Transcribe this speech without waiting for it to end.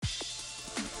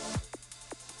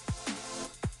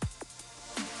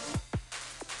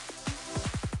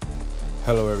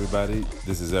Hello, everybody.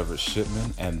 This is Everett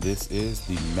Shipman, and this is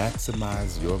the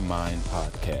Maximize Your Mind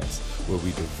podcast, where we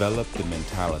develop the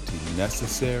mentality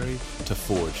necessary to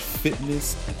forge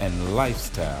fitness and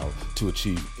lifestyle to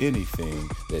achieve anything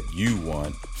that you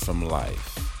want from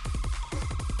life.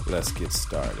 Let's get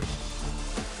started.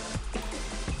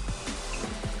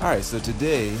 All right, so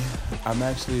today I'm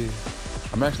actually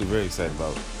very excited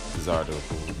about this article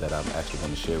that I'm actually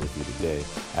going to share with you today.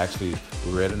 I actually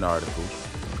read an article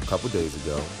a couple days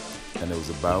ago, and it was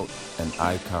about an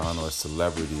icon or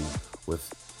celebrity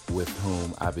with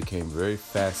whom I became very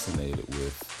fascinated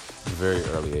with at a very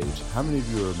early age. How many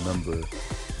of you remember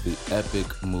the epic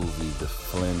movie The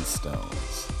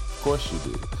Flintstones? Of course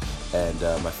you do. And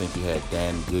I think you had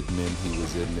Dan Goodman, he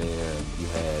was in there, and you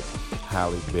had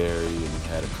Halle Berry, and you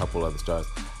had a couple other stars.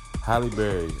 Halle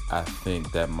Berry, I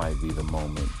think that might be the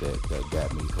moment that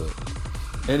got me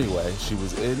hooked. Anyway, she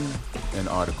was in an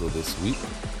article this week,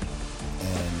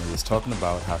 and it was talking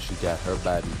about how she got her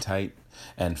body tight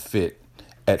and fit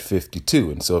at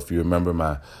 52. And so if you remember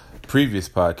my previous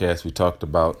podcast, we talked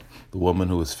about the woman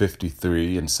who was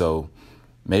 53, and so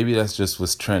maybe that's just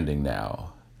what's trending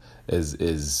now,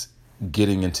 is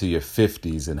getting into your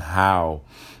 50s and how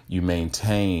you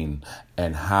maintain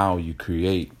and how you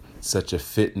create such a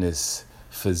fitness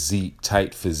physique,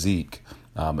 tight physique,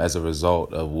 as a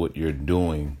result of what you're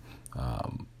doing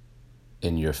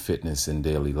in your fitness and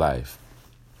daily life,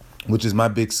 which is my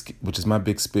big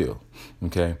spiel.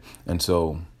 Okay, and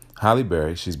so Halle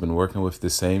Berry, she's been working with the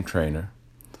same trainer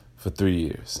for 3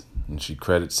 years, and she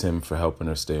credits him for helping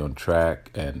her stay on track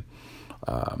and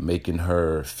making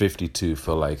her 52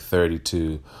 feel like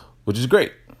 32, which is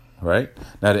great, right?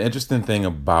 Now, the interesting thing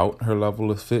about her level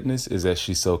of fitness is that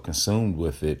she's so consumed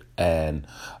with it. And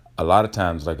a lot of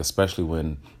times, like especially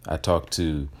when I talk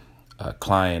to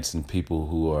clients and people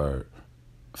who are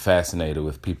fascinated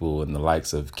with people in the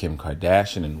likes of Kim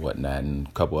Kardashian and whatnot and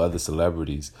a couple other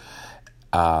celebrities,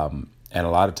 and a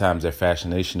lot of times their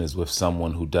fascination is with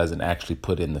someone who doesn't actually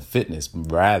put in the fitness.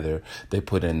 Rather, they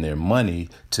put in their money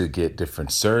to get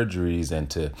different surgeries and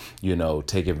to,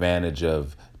 take advantage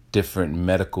of different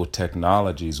medical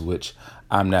technologies, which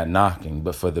I'm not knocking.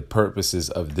 But for the purposes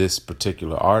of this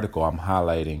particular article, I'm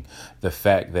highlighting the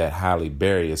fact that Halle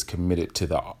Berry is committed to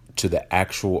the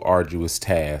actual arduous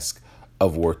task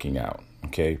of working out.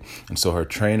 Okay. And so her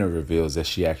trainer reveals that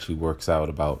she actually works out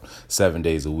about 7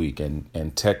 days a week.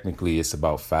 And technically it's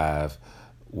about 5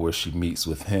 where she meets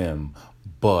with him.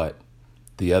 But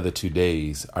the other 2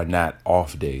 days are not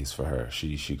off days for her.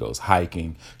 She goes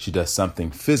hiking. She does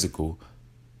something physical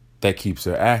that keeps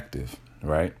her active.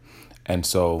 Right. And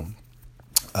so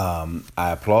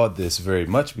I applaud this very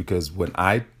much, because when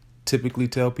I typically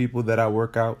tell people that I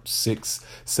work out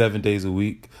 6-7 days a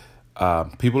week,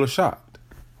 people are shocked.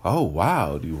 Oh,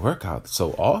 wow, do you work out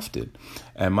so often?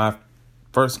 And my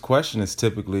first question is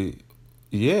typically,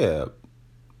 yeah.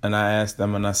 And I ask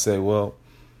them and I say, well,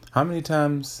 how many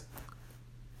times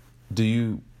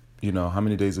how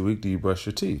many days a week do you brush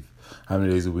your teeth? How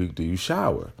many days a week do you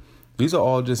shower? These are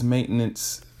all just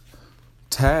maintenance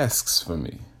tasks for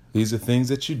me. These are things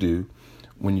that you do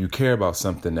when you care about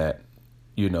something that,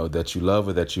 that you love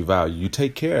or that you value. You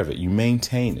take care of it. You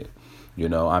maintain it.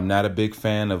 I'm not a big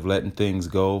fan of letting things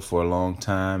go for a long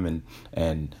time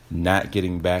and not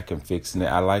getting back and fixing it.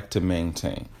 I like to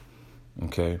maintain.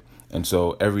 Okay. And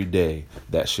so every day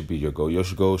that should be your goal. Your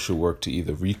goal should work to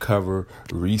either recover,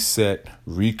 reset,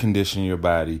 recondition your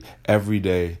body every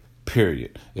day,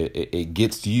 period. It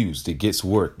gets used. It gets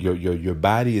work. Your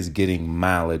body is getting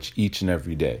mileage each and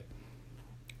every day.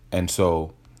 And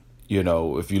so,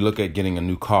 if you look at getting a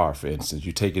new car, for instance,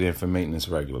 you take it in for maintenance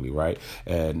regularly, right?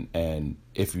 And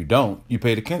if you don't, you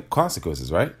pay the consequences,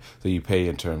 right? So you pay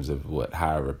in terms of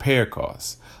higher repair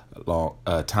costs,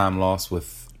 time lost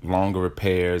with longer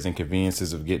repairs,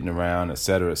 inconveniences of getting around, et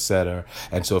cetera, et cetera.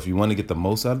 And so if you want to get the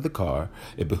most out of the car,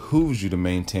 it behooves you to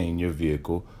maintain your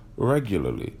vehicle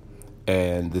regularly.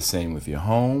 And the same with your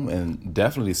home, and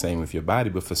definitely the same with your body.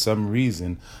 But for some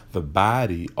reason, the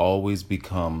body always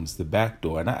becomes the back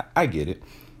door. And I get it.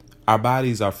 Our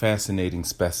bodies are fascinating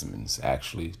specimens,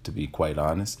 actually, to be quite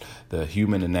honest. The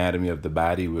human anatomy of the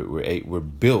body, we're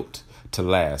built to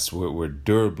last. We're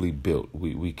durably built.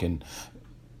 We can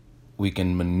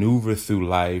maneuver through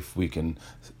life. We can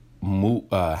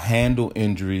handle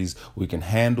injuries. We can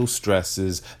handle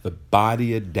stresses. The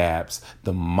body adapts.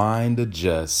 The mind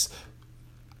adjusts.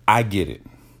 I get it.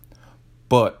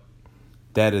 But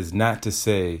that is not to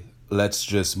say let's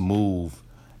just move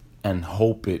and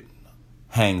hope it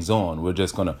hangs on. We're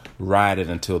just going to ride it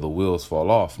until the wheels fall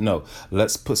off. No,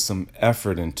 let's put some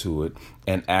effort into it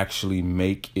and actually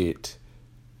make it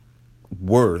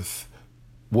worth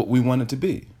what we want it to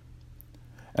be.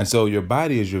 And so your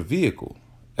body is your vehicle.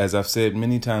 As I've said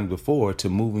many times before, to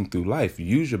moving through life,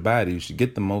 use your body. You should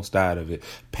get the most out of it,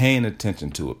 paying attention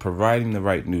to it, providing the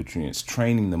right nutrients,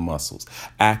 training the muscles,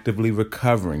 actively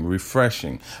recovering,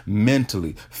 refreshing,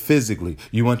 mentally, physically.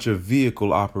 You want your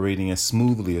vehicle operating as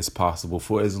smoothly as possible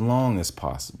for as long as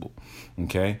possible.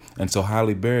 Okay. And so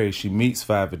Halle Berry, she meets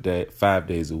 5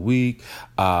 days a week.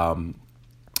 And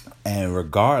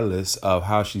regardless of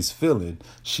how she's feeling,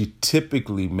 she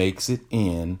typically makes it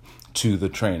in to the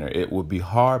trainer. It would be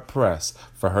hard pressed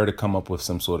for her to come up with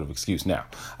some sort of excuse. Now,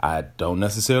 I don't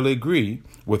necessarily agree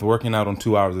with working out on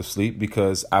 2 hours of sleep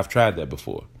because I've tried that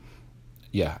before.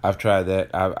 Yeah, I've tried that.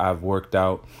 I've worked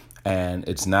out, and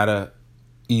it's not a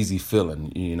easy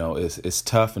feeling. You know, it's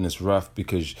tough and it's rough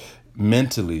because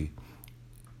mentally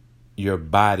your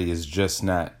body is just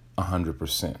not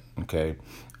 100%. Okay.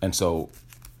 And so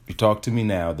you talk to me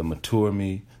now, the mature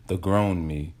me, the grown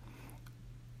me,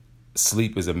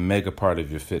 sleep is a mega part of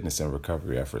your fitness and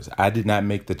recovery efforts. I did not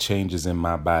make the changes in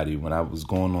my body when I was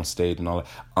going on stage and all that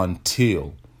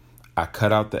until I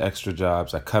cut out the extra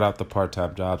jobs. I cut out the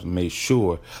part-time jobs and made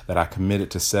sure that I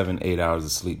committed to 7-8 hours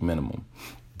of sleep minimum.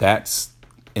 That's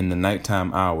in the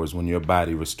nighttime hours when your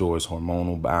body restores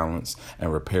hormonal balance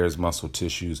and repairs muscle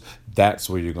tissues. That's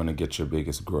where you're going to get your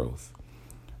biggest growth.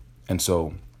 And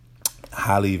so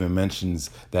Halle even mentions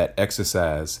that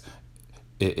exercise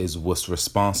is what's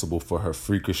responsible for her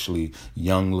freakishly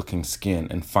young looking skin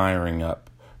and firing up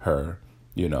her,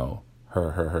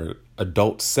 her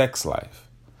adult sex life.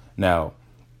 Now,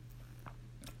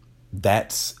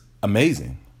 that's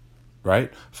amazing,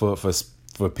 right? For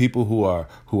people who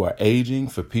are aging,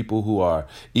 for people who are,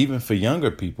 even for younger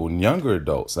people and younger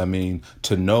adults. I mean,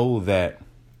 to know that,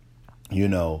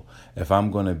 if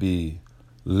I'm going to be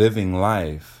living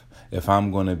life, if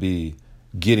I'm going to be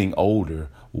getting older,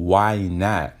 why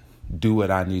not do what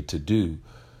I need to do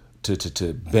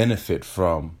to benefit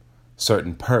from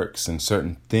certain perks and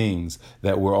certain things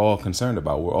that we're all concerned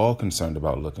about. We're all concerned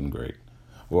about looking great.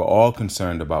 We're all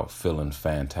concerned about feeling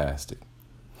fantastic.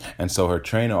 And so her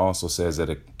trainer also says that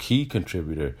a key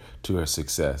contributor to her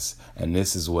success, and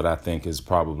this is what I think is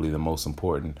probably the most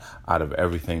important out of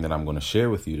everything that I'm going to share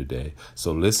with you today,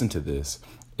 so listen to this,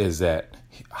 is that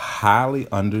Halle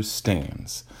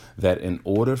understands that in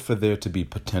order for there to be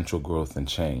potential growth and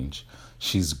change,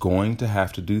 she's going to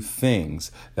have to do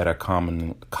things that are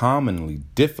commonly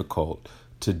difficult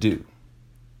to do.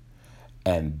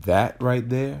 And that right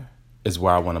there is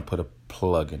where I want to put a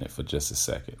plug in it for just a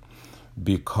second.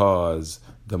 Because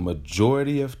the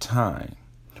majority of time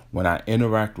when I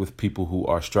interact with people who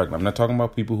are struggling, I'm not talking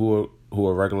about people who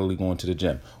are regularly going to the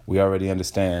gym. We already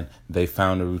understand they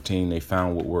found a routine, they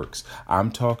found what works.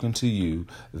 I'm talking to you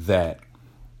that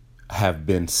have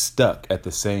been stuck at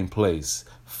the same place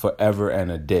forever and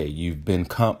a day. You've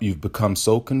become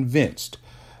so convinced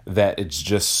that it's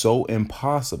just so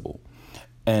impossible.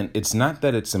 And it's not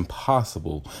that it's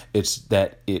impossible, it's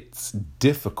that it's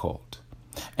difficult.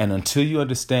 And until you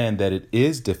understand that it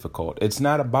is difficult, it's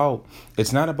not about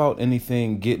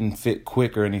anything getting fit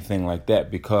quick or anything like that,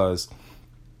 because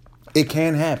it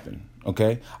can happen.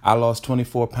 Okay, I lost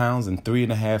 24 pounds in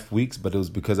 3.5 weeks, but it was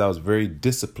because I was very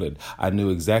disciplined. I knew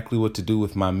exactly what to do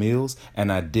with my meals,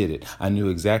 and I did it. I knew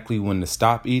exactly when to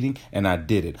stop eating, and I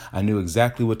did it. I knew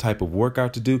exactly what type of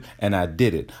workout to do, and I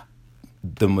did it.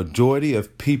 The majority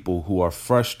of people who are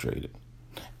frustrated,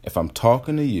 if I'm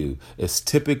talking to you, it's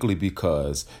typically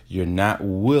because you're not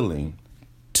willing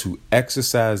to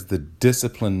exercise the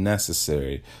discipline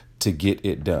necessary to get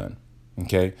it done.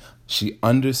 Okay? She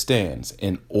understands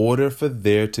in order for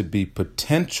there to be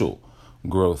potential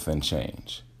growth and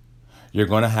change, you're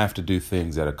going to have to do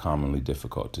things that are commonly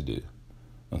difficult to do.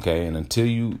 Okay? And until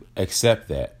you accept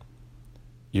that,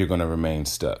 you're going to remain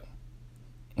stuck.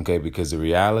 Okay? Because the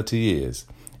reality is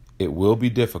it will be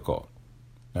difficult.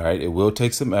 All right? It will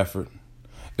take some effort.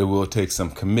 It will take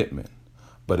some commitment.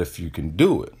 But if you can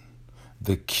do it,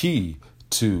 the key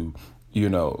to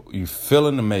you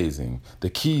feeling amazing, the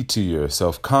key to your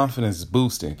self-confidence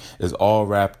boosting is all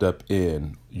wrapped up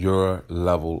in your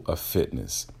level of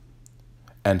fitness.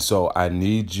 And so I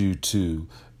need you to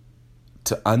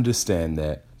understand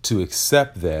that, to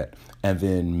accept that, and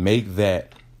then make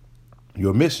that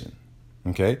your mission.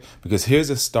 Okay? Because here's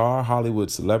a star Hollywood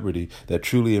celebrity that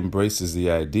truly embraces the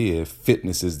idea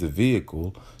fitness is the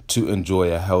vehicle to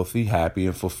enjoy a healthy, happy,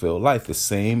 and fulfilled life. The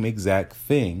same exact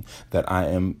thing that I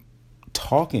am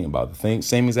talking about, the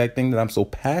same exact thing that I'm so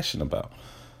passionate about.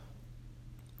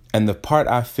 And the part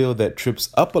I feel that trips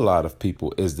up a lot of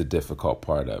people is the difficult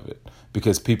part of it,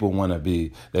 because people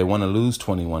they want to lose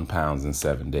 21 pounds in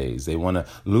 7 days. They want to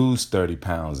lose 30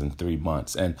 pounds in 3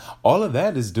 months. And all of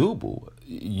that is doable.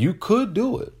 You could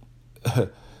do it.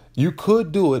 You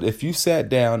could do it if you sat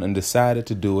down and decided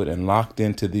to do it and locked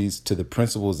into to the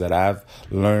principles that I've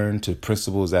learned, to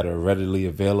principles that are readily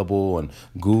available on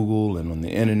Google and on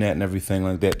the internet and everything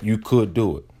like that. You could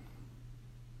do it.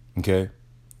 Okay.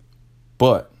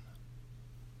 But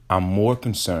I'm more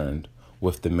concerned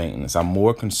with the maintenance. I'm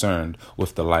more concerned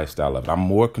with the lifestyle of it. I'm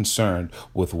more concerned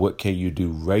with what can you do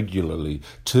regularly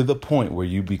to the point where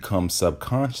you become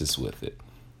subconscious with it,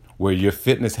 where your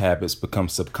fitness habits become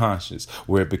subconscious,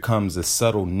 where it becomes a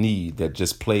subtle need that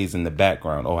just plays in the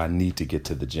background. Oh, I need to get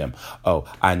to the gym. Oh,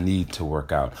 I need to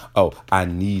work out. Oh, I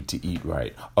need to eat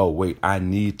right. Oh, wait, I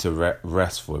need to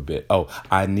rest for a bit. Oh,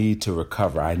 I need to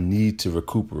recover. I need to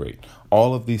recuperate.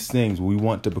 All of these things we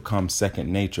want to become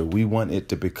second nature. We want it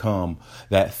to become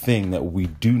that thing that we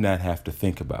do not have to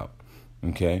think about.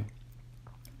 Okay?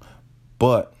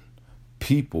 But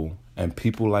people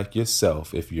like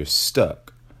yourself, if you're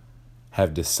stuck,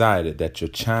 have decided that your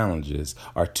challenges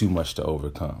are too much to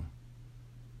overcome.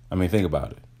 I mean, think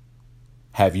about it.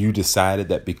 Have you decided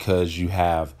that because you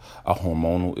have a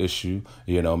hormonal issue,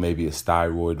 maybe it's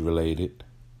thyroid related,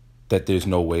 that there's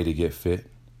no way to get fit?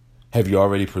 Have you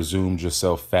already presumed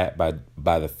yourself fat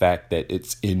by the fact that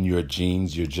it's in your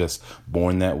genes? You're just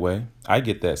born that way. I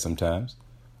get that sometimes.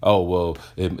 Oh, well,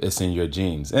 it's in your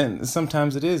genes. And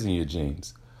sometimes it is in your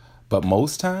genes. But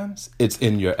most times it's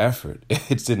in your effort.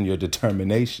 It's in your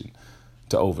determination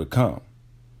to overcome.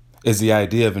 Is the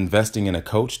idea of investing in a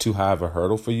coach too high of a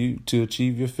hurdle for you to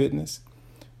achieve your fitness?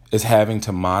 Is having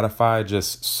to modify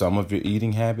just some of your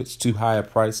eating habits too high a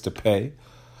price to pay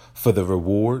for the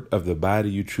reward of the body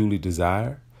you truly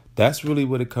desire? That's really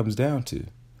what it comes down to,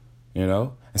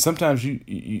 And sometimes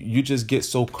you just get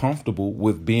so comfortable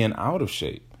with being out of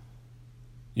shape,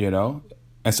 And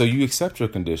so you accept your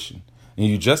condition. And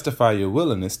you justify your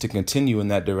willingness to continue in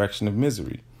that direction of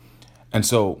misery. And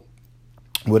so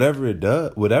whatever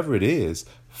it is,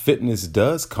 fitness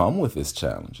does come with its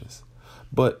challenges.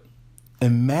 But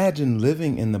imagine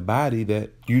living in the body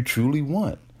that you truly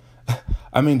want.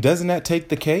 I mean, doesn't that take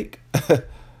the cake?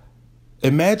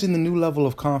 Imagine the new level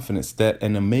of confidence that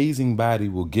an amazing body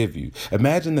will give you.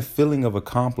 Imagine the feeling of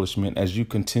accomplishment as you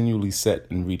continually set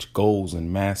and reach goals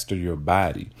and master your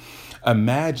body.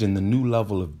 Imagine the new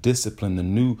level of discipline, the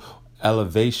new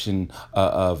elevation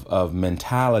of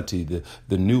mentality,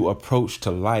 the new approach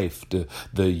to life,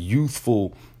 the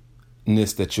youthfulness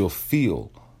that you'll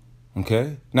feel.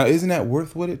 Okay? Now, isn't that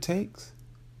worth what it takes?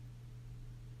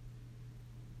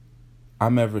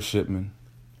 I'm Everett Shipman.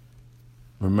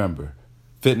 Remember,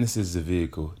 fitness is the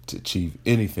vehicle to achieve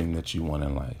anything that you want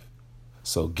in life.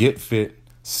 So get fit,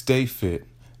 stay fit,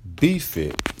 be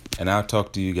fit, and I'll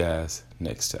talk to you guys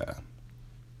next time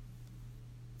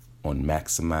on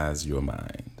Maximize Your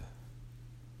Mind.